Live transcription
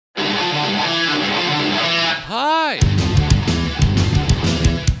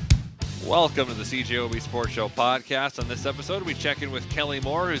Welcome to the CJOB Sports Show podcast. On this episode, we check in with Kelly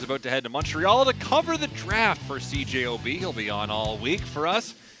Moore, who's about to head to Montreal to cover the draft for CJOB. He'll be on all week for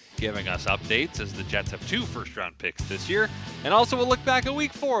us, giving us updates as the Jets have 2 first-round picks this year. And also we'll look back at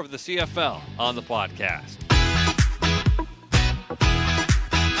week 4 of the CFL on the podcast.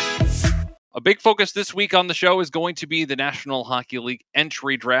 A big focus this week on the show is going to be the National Hockey League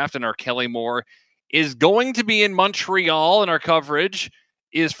entry draft, and our Kelly Moore is going to be in Montreal, and our coverage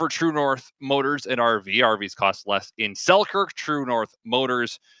is for True North Motors and RV. RVs cost less in Selkirk,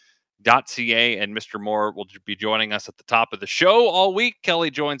 TrueNorthMotors.ca, and Mr. Moore will be joining us at the top of the show all week.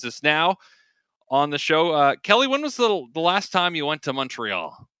 Kelly joins us now on the show. Kelly, when was the last time you went to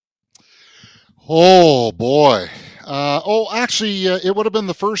Montreal? Oh, boy. Actually, it would have been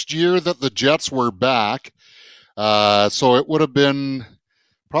the first year that the Jets were back. So it would have been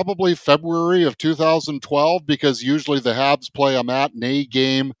probably February of 2012, because usually the Habs play a matinee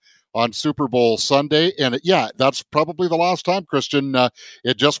game on Super Bowl Sunday. And that's probably the last time, Christian.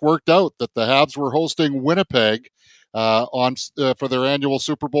 It just worked out that the Habs were hosting Winnipeg for their annual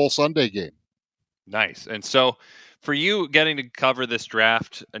Super Bowl Sunday game. Nice. And so for you getting to cover this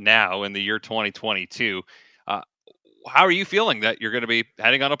draft now in the year 2022, how are you feeling that you're going to be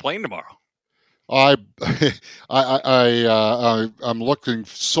heading on a plane tomorrow? I'm looking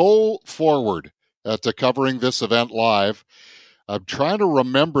so forward to covering this event live. I'm trying to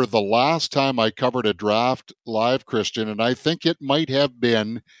remember the last time I covered a draft live, Christian, and I think it might have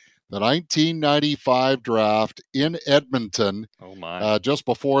been the 1995 draft in Edmonton. Oh my! Just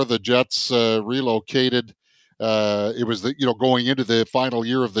before the Jets relocated. It was going into the final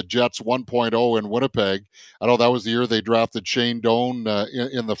year of the Jets 1.0 in Winnipeg. I know that was the year they drafted Shane Doan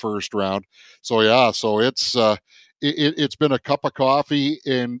in the first round. So it's been a cup of coffee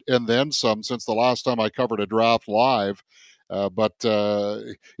and then some since the last time I covered a draft live.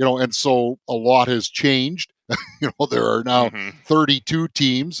 And so a lot has changed. There are now 32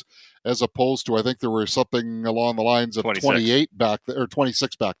 teams, as opposed to, I think there were something along the lines of 28 back then, or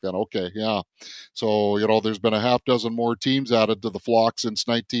 26 back then. Okay, yeah. So, there's been a half dozen more teams added to the flock since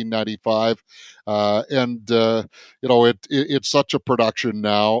 1995. It's such a production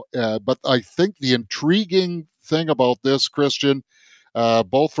now. But I think the intriguing thing about this, Christian,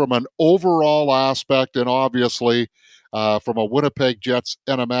 both from an overall aspect and obviously from a Winnipeg Jets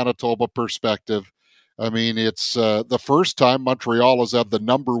and a Manitoba perspective, I mean, it's the first time Montreal has had the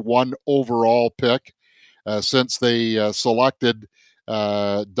number 1 overall pick since they selected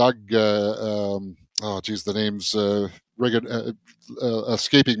Doug. The name's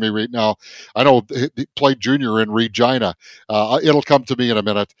escaping me right now. I know he played junior in Regina. It'll come to me in a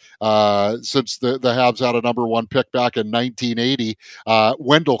minute. Since the Habs had a number 1 pick back in 1980,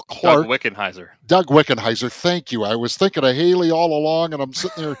 Wendell Clark. Doug Wickenheiser. Thank you. I was thinking of Haley all along, and I'm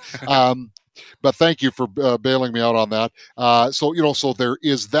sitting there. But thank you for bailing me out on that. So there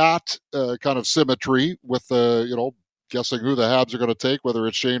is that kind of symmetry with guessing who the Habs are going to take, whether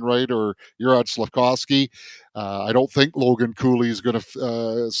it's Shane Wright or Juraj Slafkovsky. I don't think Logan Cooley is going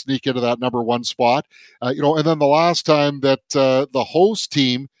to sneak into that number 1 spot. And then the last time that the host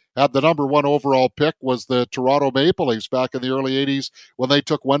team had the number 1 overall pick was the Toronto Maple Leafs back in the early 80s when they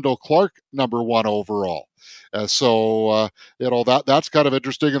took Wendell Clark number 1 overall. That's kind of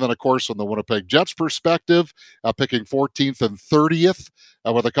interesting. And then, of course, from the Winnipeg Jets perspective, picking 14th and 30th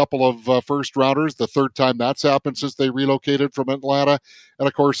with a couple of first-rounders, the third time that's happened since they relocated from Atlanta. And,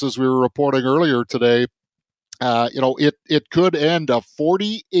 of course, as we were reporting earlier today, it could end a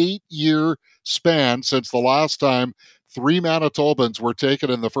 48-year span since the last time 3 Manitobans were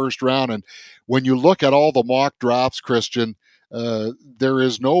taken in the first round. And when you look at all the mock drafts, Christian, there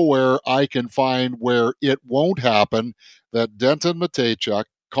is nowhere I can find where it won't happen that Denton Mateychuk,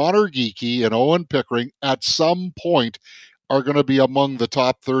 Connor Geekie, and Owen Pickering at some point are going to be among the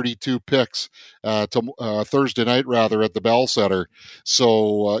top 32 picks Thursday night, at the Bell Center.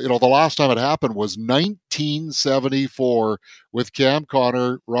 So, the last time it happened was 1974 with Cam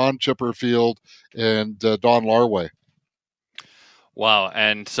Connor, Ron Chipperfield, and Don Larway. Wow.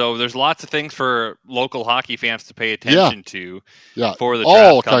 And so there's lots of things for local hockey fans to pay attention to for the draft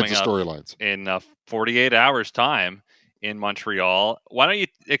all kinds of storylines in 48 hours time in Montreal. Why don't you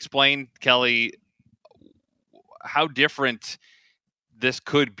explain, Kelly, how different this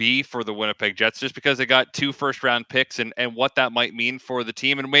could be for the Winnipeg Jets, just because they got 2 first-round picks and what that might mean for the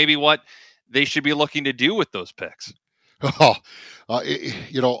team and maybe what they should be looking to do with those picks? All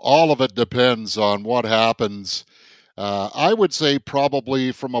of it depends on what happens. I would say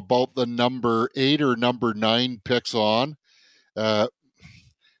probably from about the number 8 or number 9 picks on.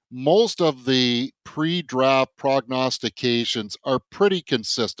 most of the pre-draft prognostications are pretty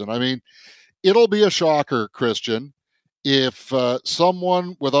consistent. I mean, it'll be a shocker, Christian, if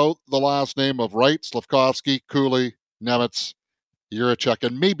someone without the last name of Wright, Slavkovsky, Cooley, Nemitz, Jiricek,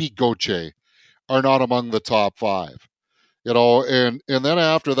 and maybe Gauthier are not among the top five. And then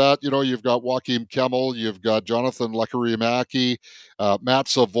after that, you've got Joachim Kemmel, you've got Jonathan Lekkerimäki, Matt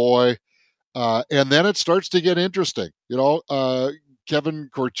Savoy, and then it starts to get interesting. Kevin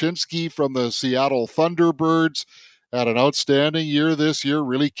Korchinski from the Seattle Thunderbirds had an outstanding year this year,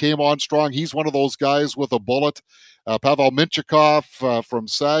 really came on strong. He's one of those guys with a bullet. Pavel Mintyukov from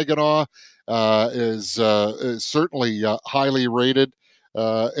Saginaw is certainly highly rated.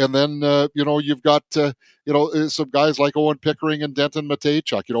 And then, you've got, some guys like Owen Pickering and Denton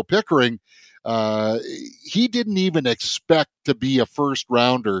Mateychuk. Pickering, he didn't even expect to be a first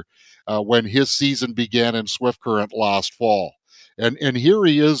rounder when his season began in Swift Current last fall. And here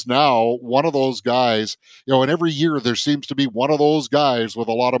he is now, one of those guys, and every year there seems to be one of those guys with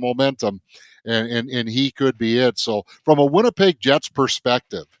a lot of momentum, and he could be it. So from a Winnipeg Jets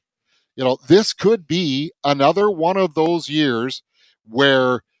perspective, this could be another one of those years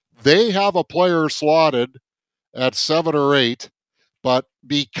where they have a player slotted at 7 or 8, but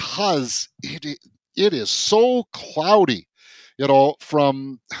because it is so cloudy,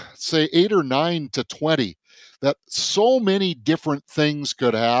 from say 8 or 9 to 20, that so many different things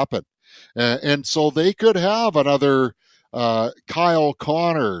could happen. And so they could have another Kyle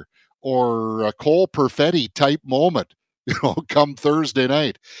Connor or a Cole Perfetti type moment, come Thursday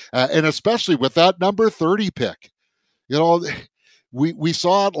night. And especially with that number 30 pick. We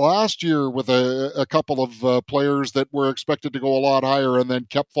saw it last year with a couple of players that were expected to go a lot higher and then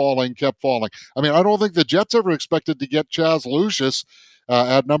kept falling. I mean, I don't think the Jets ever expected to get Chaz Lucius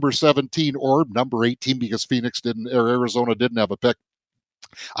at number 17 or number 18 because Arizona didn't have a pick.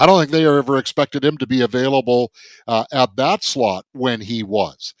 I don't think they ever expected him to be available at that slot when he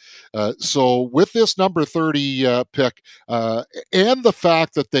was. So with this number 30 pick and the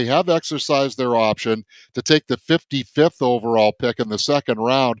fact that they have exercised their option to take the 55th overall pick in the second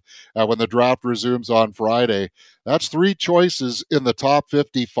round when the draft resumes on Friday, that's 3 choices in the top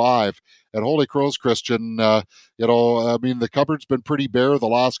 55. And holy crows, Christian, I mean, the cupboard's been pretty bare the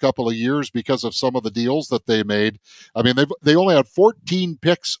last couple of years because of some of the deals that they made. I mean, they only had 14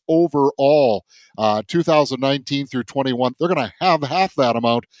 picks overall, 2019 through 21. They're going to have half that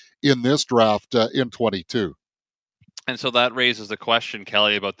amount in this draft in 22. And so that raises the question,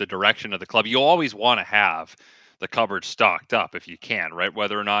 Kelly, about the direction of the club. You always want to have the cupboard stocked up if you can, right?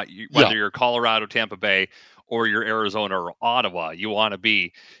 Whether or not you're Colorado, Tampa Bay, or you're Arizona or Ottawa, you want to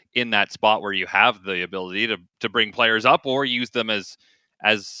be in that spot where you have the ability to bring players up or use them as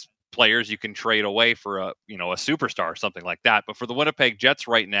players you can trade away for a superstar or something like that. But for the Winnipeg Jets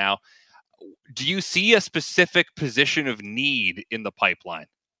right now, do you see a specific position of need in the pipeline?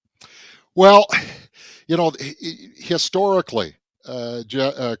 Well, historically,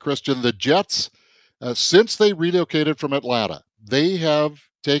 Christian, the Jets, since they relocated from Atlanta, they have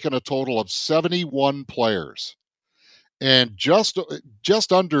taken a total of 71 players. And just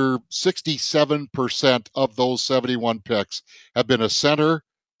under 67% of those 71 picks have been a center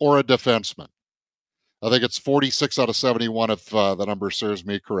or a defenseman. I think it's 46 out of 71 if the number serves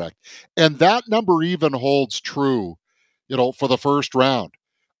me correct. And that number even holds true, for the first round.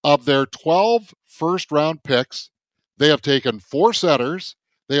 Of their 12 first-round picks, they have taken 4 centers,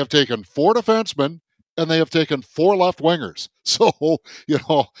 they have taken 4 defensemen, and they have taken 4 left wingers. So,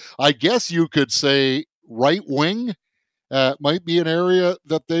 I guess you could say right wing might be an area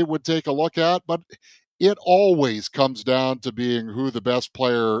that they would take a look at, but it always comes down to being who the best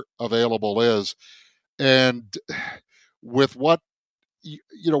player available is. And with what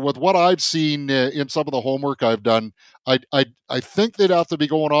I've seen in some of the homework I've done, I think they'd have to be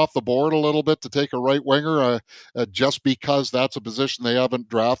going off the board a little bit to take a right winger, just because that's a position they haven't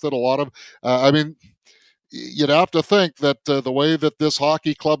drafted a lot of. I mean, you'd have to think that the way that this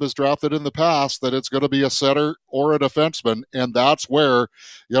hockey club has drafted in the past, that it's going to be a center or a defenseman, and that's where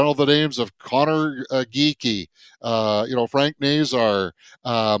the names of Connor Geekie, Frank Nazar.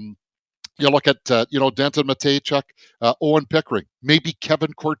 You look at, Denton Mateychuk, Owen Pickering, maybe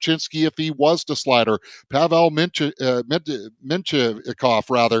Kevin Korchinski if he was to slider, Pavel Mintyukov,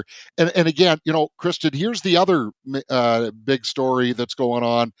 rather. And again, Christian, here's the other big story that's going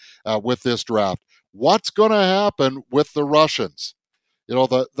on with this draft. What's going to happen with the Russians?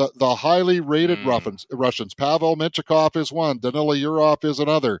 The highly rated Russians. Pavel Mintyukov is one. Danila Yurov is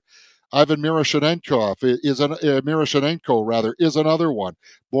another. Ivan Miroshnichenko is another one.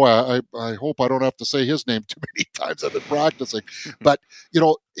 Boy, I hope I don't have to say his name too many times. I've been practicing. But,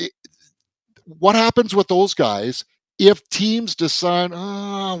 what happens with those guys if teams decide,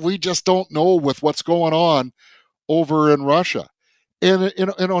 we just don't know with what's going on over in Russia? And,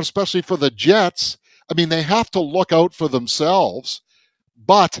 especially for the Jets, I mean, they have to look out for themselves.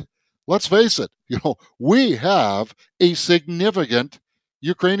 But let's face it, we have a significant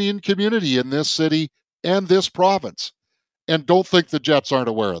Ukrainian community in this city and this province. And don't think the Jets aren't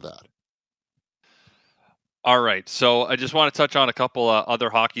aware of that. All right, so I just want to touch on a couple other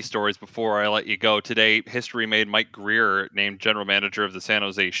hockey stories before I let you go. Today, history made Mike Grier named general manager of the San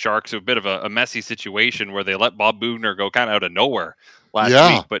Jose Sharks. A bit of a messy situation where they let Bob Boughner go kind of out of nowhere last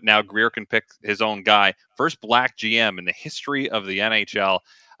week, but now Grier can pick his own guy. First Black GM in the history of the NHL.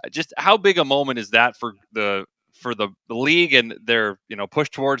 Just how big a moment is that for the league and their push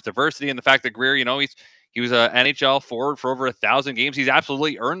towards diversity, and the fact that Grier, he was an NHL forward for over 1,000 games. He's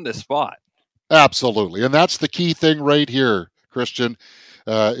absolutely earned this spot. Absolutely. And that's the key thing right here, Christian.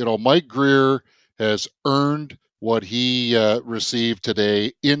 Mike Grier has earned what he received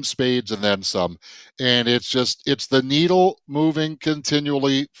today in spades and then some. And it's the needle moving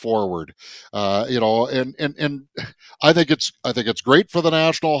continually forward. And I think it's great for the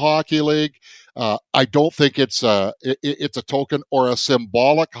National Hockey League. I don't think it's a token or a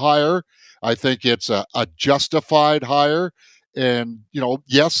symbolic hire. I think it's a justified hire. And,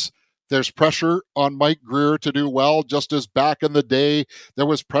 yes, there's pressure on Mike Grier to do well, just as back in the day there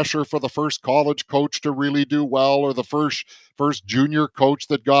was pressure for the first college coach to really do well, or the first junior coach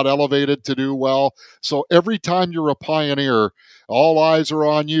that got elevated to do well. So every time you're a pioneer, all eyes are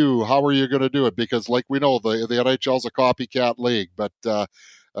on you. How are you going to do it? Because like we know, the NHL is a copycat league, but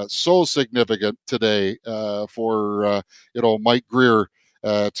so significant today for Mike Grier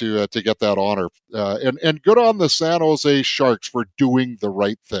to get that honor. And good on the San Jose Sharks for doing the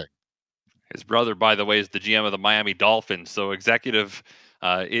right thing. His brother, by the way, is the GM of the Miami Dolphins. So executive,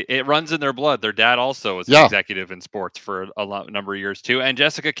 it runs in their blood. Their dad also was an executive in sports for a number of years too. And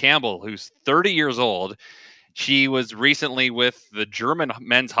Jessica Campbell, who's 30 years old, she was recently with the German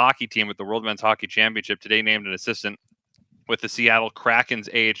men's hockey team at the World Men's Hockey Championship. Today named an assistant with the Seattle Kraken's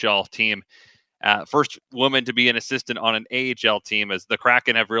AHL team. First woman to be an assistant on an AHL team, as the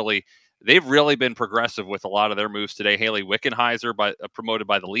Kraken they've really been progressive with a lot of their moves today. Haley Wickenheiser promoted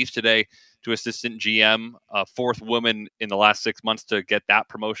by the Leafs today to assistant GM, fourth woman in the last 6 months to get that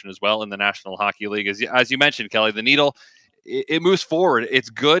promotion as well in the National Hockey League. As you mentioned, Kelly, the needle, it moves forward. It's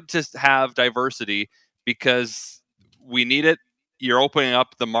good to have diversity because we need it. You're opening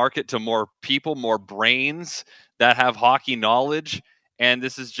up the market to more people, more brains that have hockey knowledge. And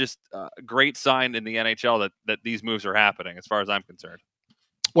this is just a great sign in the NHL that these moves are happening, as far as I'm concerned.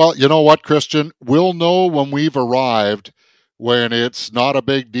 Well, you know what, Christian? We'll know when we've arrived, when it's not a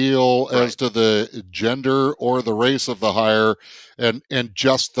big deal as to the gender or the race of the hire and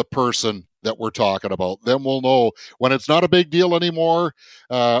just the person that we're talking about. Then we'll know when it's not a big deal anymore,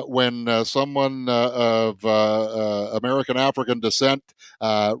 when someone of American African descent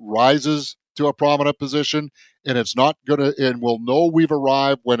rises to a prominent position, and it's not gonna, and we'll know we've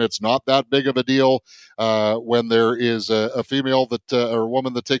arrived when it's not that big of a deal, when there is a female that or a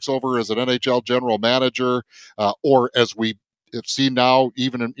woman that takes over as an NHL general manager, or as we have seen now,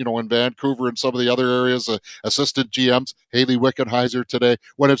 even in Vancouver and some of the other areas, assistant GMs, Haley Wickenheiser today,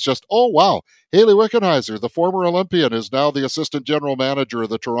 when it's just, oh wow, Haley Wickenheiser, the former Olympian, is now the assistant general manager of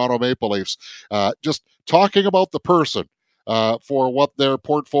the Toronto Maple Leafs. Just talking about the person, for what their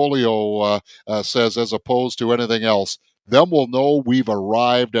portfolio says as opposed to anything else, then we'll know we've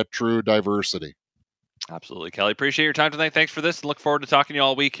arrived at true diversity. Absolutely, Kelly. Appreciate your time tonight. Thanks for this, and look forward to talking to you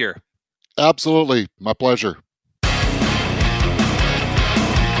all week here. Absolutely. My pleasure.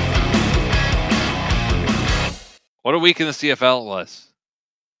 What a week in the CFL it was.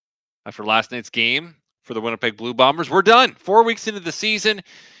 After last night's game for the Winnipeg Blue Bombers, we're done. 4 weeks into the season.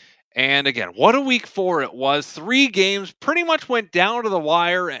 And again, what a week 4 it was. 3 games pretty much went down to the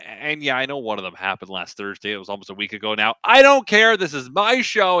wire. And yeah, I know one of them happened last Thursday. It was almost a week ago now. I don't care. This is my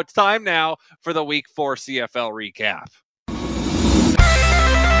show. It's time now for the week 4 CFL recap.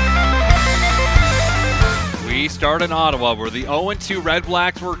 We start in Ottawa, where the 0-2 Red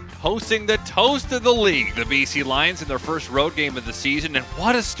Blacks were hosting the toast of the league, the BC Lions, in their first road game of the season. And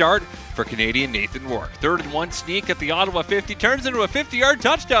what a start for Canadian Nathan Rourke. 3rd and 1 sneak at the Ottawa 50 turns into a 50-yard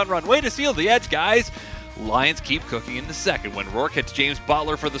touchdown run. Way to seal the edge, guys. Lions keep cooking in the second when Rourke hits James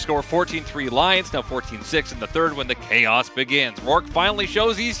Butler for the score. 14-3 Lions, now 14-6 in the third when the chaos begins. Rourke finally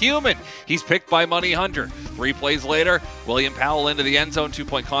shows he's human. He's picked by Money Hunter. 3 plays later, William Powell into the end zone.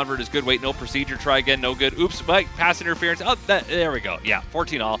 2-point convert is good. Wait, no procedure. Try again. No good. Oops, pass interference. Oh, there we go. Yeah,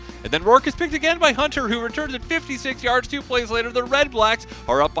 14 all. And then Rourke is picked again by Hunter, who returns at 56 yards. 2 plays later, the Red Blacks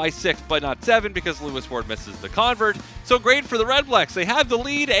are up by 6, but not 7 because Lewis Ward misses the convert. So great for the Red Blacks. They have the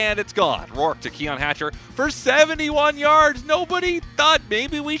lead, and it's gone. Rourke to Keon Hatcher for 71 yards. Nobody thought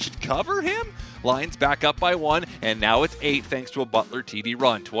maybe we should cover him? Lions back up by 1, and now it's 8 thanks to a Butler TD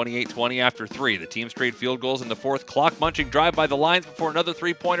run. 28-20 after 3. The team's trade field goals in the fourth. Clock-munching drive by the Lions before another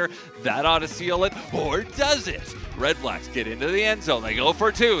 3-pointer. That ought to seal it, or does it? Red Blacks get into the end zone. They go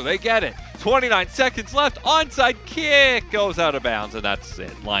for 2. They get it. 29 seconds left. Onside kick goes out of bounds, and that's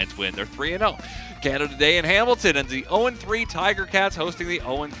it. Lions win. They're 3-0. Canada Day in Hamilton, and the 0-3 Tiger Cats hosting the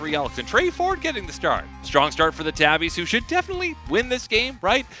 0-3 Elks. And Trey Ford getting the start. Strong start for the Tabbies, who should definitely win this game,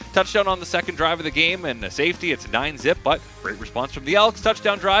 right? Touchdown on the second drive of the game, and a safety. It's 9-zip, but great response from the Elks.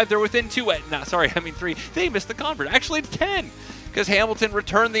 Touchdown drive. They're within 3. They missed the convert. Actually, it's 10, because Hamilton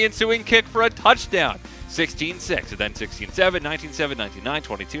returned the ensuing kick for a touchdown. 16-6, and then 16-7, 19-7, 19-9,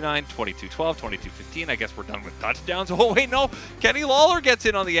 22-9, 22-12, 22-15. I guess we're done with touchdowns. Oh, wait, no. Kenny Lawler gets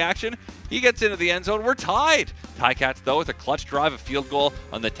in on the action. He gets into the end zone. We're tied. Ticats, though, with a clutch drive, a field goal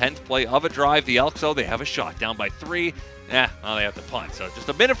on the 10th play of a drive. The Elks, though, they have a shot down by 3. Well, they have to punt. So just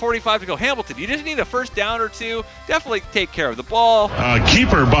a minute 45 to go. Hamilton, you just need a first down or 2. Definitely take care of the ball.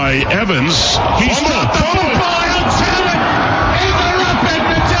 Keeper by Evans. He's got the football. Elks have it. And they're up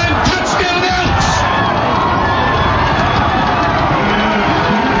Edmonton. Touchdown Elks.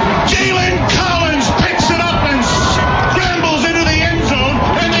 Jalen Collins picks it up and scrambles into the end zone,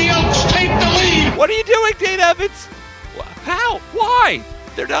 and the Elks take the lead. What are you doing, Dane Evans? How? Why?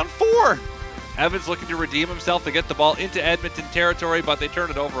 They're down 4. Evans looking to redeem himself to get the ball into Edmonton territory, but they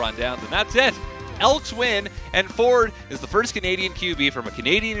turn it over on downs, and that's it. Elks win, and Ford is the first Canadian QB from a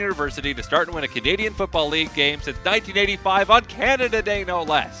Canadian university to start and win a Canadian Football League game since 1985 on Canada Day, no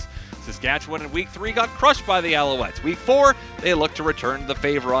less. Saskatchewan in Week 3 got crushed by the Alouettes. Week 4, they look to return the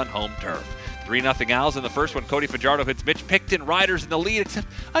favor on home turf. 3-0 Owls in the first one. Cody Fajardo hits Mitch Picton. Riders in the lead, except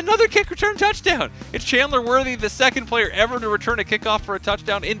another kick return touchdown. It's Chandler Worthy, the second player ever to return a kickoff for a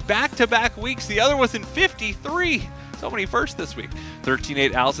touchdown in back-to-back weeks. The other was in 53. So many firsts this week.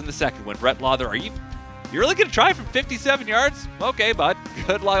 13-8 Owls in the second one. Brett Lawther, you're really going to try from 57 yards? Okay, bud.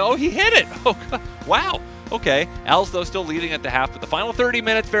 Good luck. Oh, he hit it. Oh, God. Wow. Okay. Owls, though, still leading at the half, but the final 30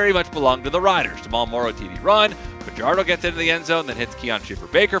 minutes very much belong to the Riders. Jamal Morrow TD run. Fajardo gets into the end zone, then hits Keon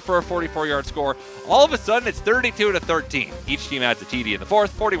Schiffer-Baker for a 44-yard score. All of a sudden, it's 32-13. Each team adds a TD in the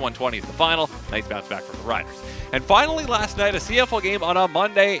fourth. 41-20 is the final. Nice bounce back from the Riders. And finally, last night, a CFL game on a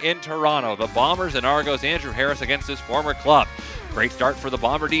Monday in Toronto. The Bombers and Argos, Andrew Harris against his former club. Great start for the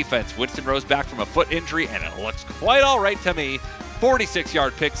Bomber defense. Winston Rose back from a foot injury, and it looks quite all right to me.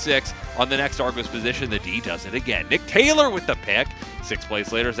 46-yard pick 6. On the next Argos position, the D does it again. Nick Taylor with the pick. 6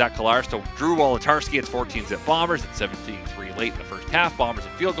 plays later, Zach Collaros to Drew Wolotarski. It's 14-zip Bombers. It's 17-3 late in the first half. Bombers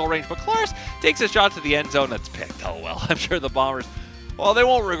in field goal range, but Collaros takes a shot to the end zone. That's picked. Oh, well, I'm sure the Bombers, well, they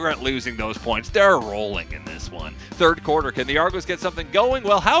won't regret losing those points. They're rolling in this one. Third quarter, can the Argos get something going?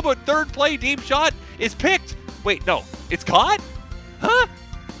 Well, how about third play deep shot is picked? Wait, no, it's caught? Huh?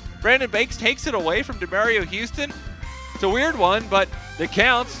 Brandon Banks takes it away from DeMario Houston. It's a weird one, but it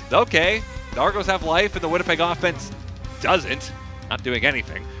counts. Okay. The Argos have life, and the Winnipeg offense doesn't. Not doing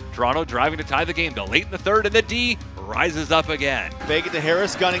anything. Toronto driving to tie the game, though. Late in the third, and the D rises up again. Fake it to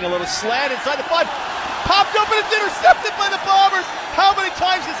Harris, gunning a little slant inside the 5. Popped up, and it's intercepted by the Bombers. How many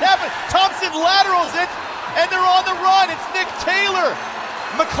times has happened? Thompson laterals it, and they're on the run. It's Nick Taylor.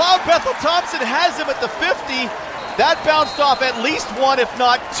 McLeod Bethel Thompson has him at the 50. That bounced off at least one, if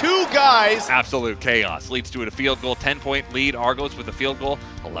not 2 guys. Absolute chaos. Leads to a field goal. 10-point lead. Argos with a field goal.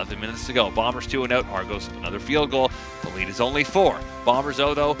 11 minutes to go. Bombers 2 and out. Argos another field goal. The lead is only 4. Bombers,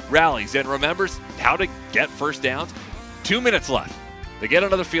 though, rallies and remembers how to get first downs. 2 minutes left. They get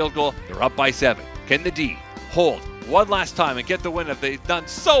another field goal. They're up by 7. Can the D hold one last time and get the win that they've done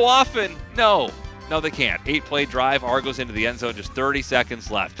so often? No, they can't. 8-play drive. Argos into the end zone. Just 30 seconds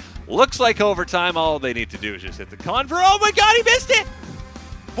left. Looks like overtime. All they need to do is just hit the convert. Oh my God, he missed it!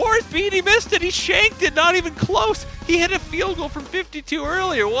 Boris Beatty missed it. He shanked it. Not even close. He hit a field goal from 52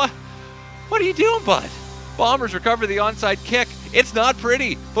 earlier. What are you doing, bud? Bombers recover the onside kick. It's not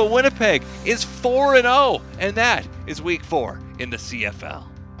pretty, but Winnipeg is 4-0, and that is Week 4 in the CFL.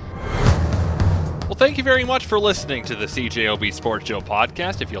 Well, thank you very much for listening to the CJOB Sports Show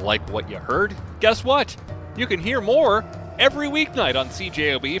podcast. If you like what you heard, guess what? You can hear more every weeknight on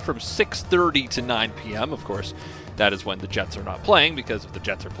CJOB from 6:30 to 9 p.m. Of course, that is when the Jets are not playing, because if the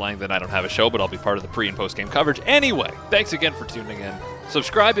Jets are playing, then I don't have a show, but I'll be part of the pre- and post-game coverage anyway. Thanks again for tuning in.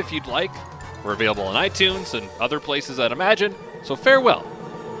 Subscribe if you'd like. We're available on iTunes and other places, I'd imagine. So farewell,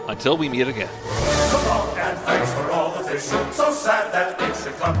 until we meet again. So long and thanks for all the fish. So sad that it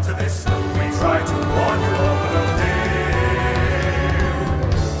should come to this. We try to warn you.